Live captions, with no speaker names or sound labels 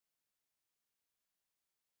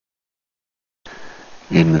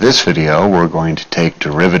In this video, we're going to take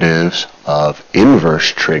derivatives of inverse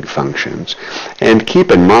trig functions, and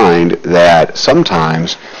keep in mind that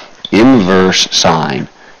sometimes inverse sine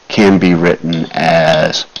can be written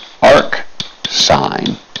as arc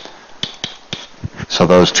sine. So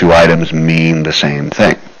those two items mean the same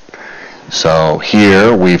thing. So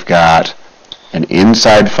here we've got an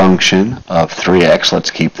inside function of 3x.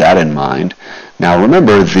 Let's keep that in mind. Now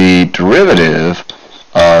remember, the derivative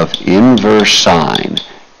of inverse sine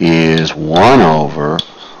is 1 over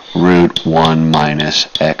root 1 minus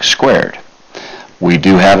x squared. We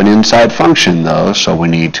do have an inside function though, so we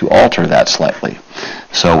need to alter that slightly.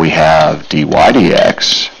 So we have dy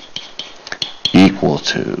dx equal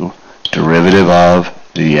to derivative of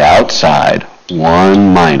the outside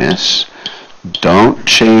 1 minus, don't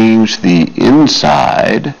change the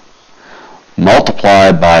inside,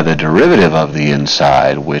 multiplied by the derivative of the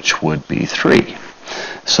inside, which would be 3.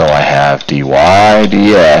 So I have dy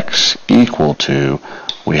dx equal to,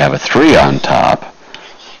 we have a 3 on top,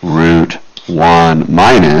 root 1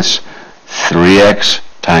 minus 3x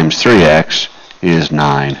times 3x is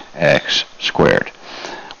 9x squared.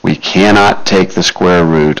 We cannot take the square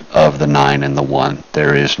root of the 9 and the 1.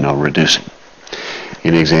 There is no reducing.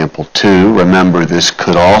 In example 2, remember this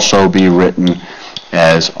could also be written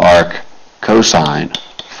as arc cosine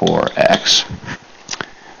for x.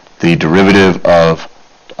 The derivative of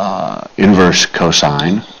inverse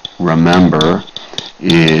cosine, remember,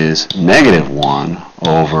 is negative 1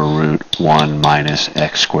 over root 1 minus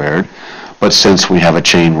x squared. But since we have a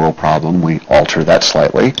chain rule problem, we alter that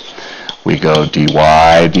slightly. We go dy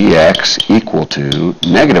dx equal to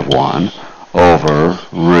negative 1 over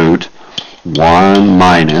root 1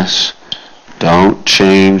 minus, don't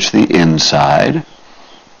change the inside,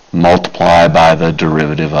 multiply by the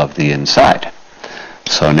derivative of the inside.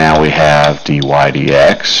 So now we have dy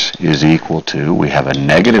dx is equal to, we have a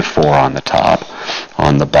negative 4 on the top,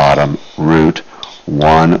 on the bottom root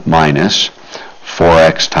 1 minus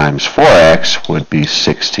 4x times 4x would be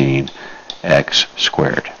 16x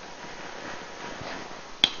squared.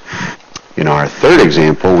 In our third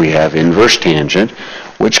example, we have inverse tangent,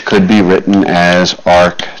 which could be written as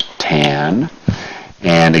arc tan,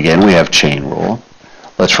 and again we have chain rule.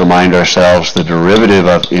 Let's remind ourselves the derivative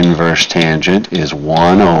of inverse tangent is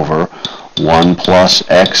 1 over 1 plus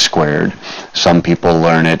x squared. Some people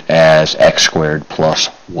learn it as x squared plus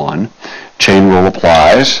 1. Chain rule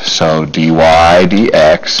applies, so dy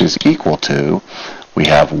dx is equal to, we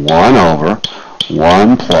have 1 over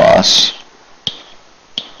 1 plus,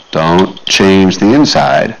 don't change the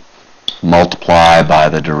inside, multiply by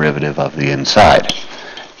the derivative of the inside.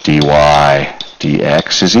 Dy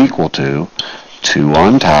dx is equal to 2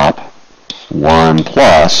 on top, 1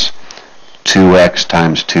 plus 2x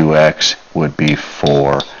times 2x would be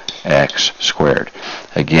 4x squared.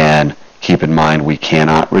 Again, keep in mind we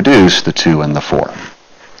cannot reduce the 2 and the 4.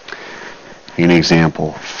 In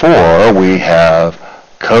example 4, we have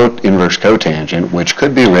inverse cotangent, which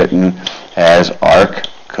could be written as arc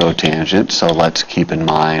cotangent, so let's keep in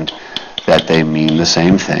mind that they mean the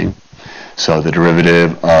same thing. So the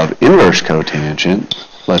derivative of inverse cotangent,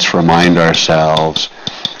 let's remind ourselves,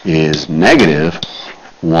 is negative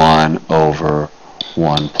 1 over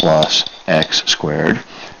 1 plus x squared.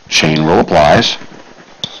 Chain rule applies.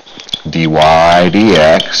 Dy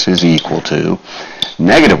dx is equal to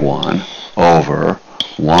negative 1 over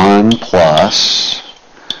 1 plus,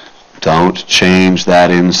 don't change that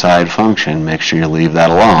inside function, make sure you leave that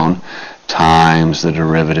alone, times the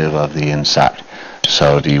derivative of the inside.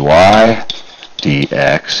 So dy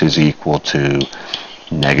dx is equal to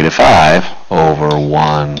negative 5 over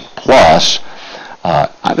 1 plus,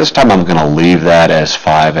 this time I'm going to leave that as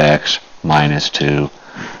 5x minus 2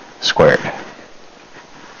 squared.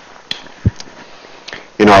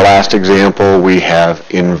 In our last example, we have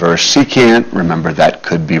inverse secant. Remember, that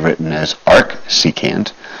could be written as arc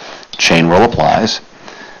secant. Chain rule applies.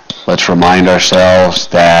 Let's remind ourselves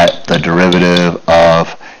that the derivative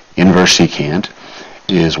of inverse secant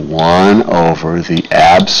is 1 over the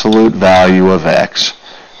absolute value of x,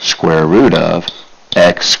 square root of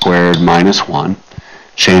x squared minus 1.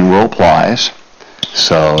 Chain rule applies.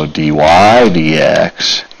 So dy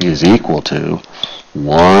dx is equal to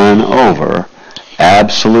 1 over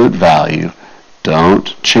absolute value,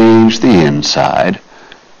 don't change the inside,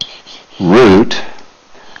 root,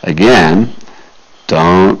 again,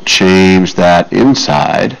 don't change that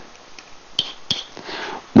inside,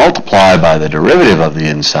 multiply by the derivative of the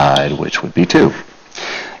inside, which would be 2.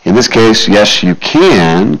 In this case, yes, you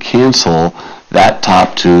can cancel that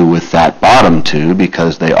top 2 with that bottom 2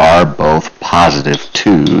 because they are both positive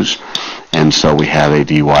 2's, and so we have a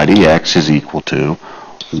dy dx is equal to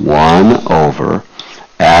 1 over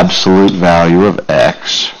absolute value of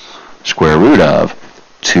x, square root of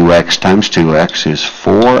 2x times 2x is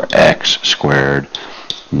 4x squared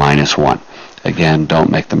minus 1. Again,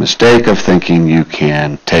 don't make the mistake of thinking you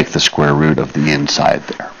can take the square root of the inside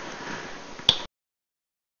there.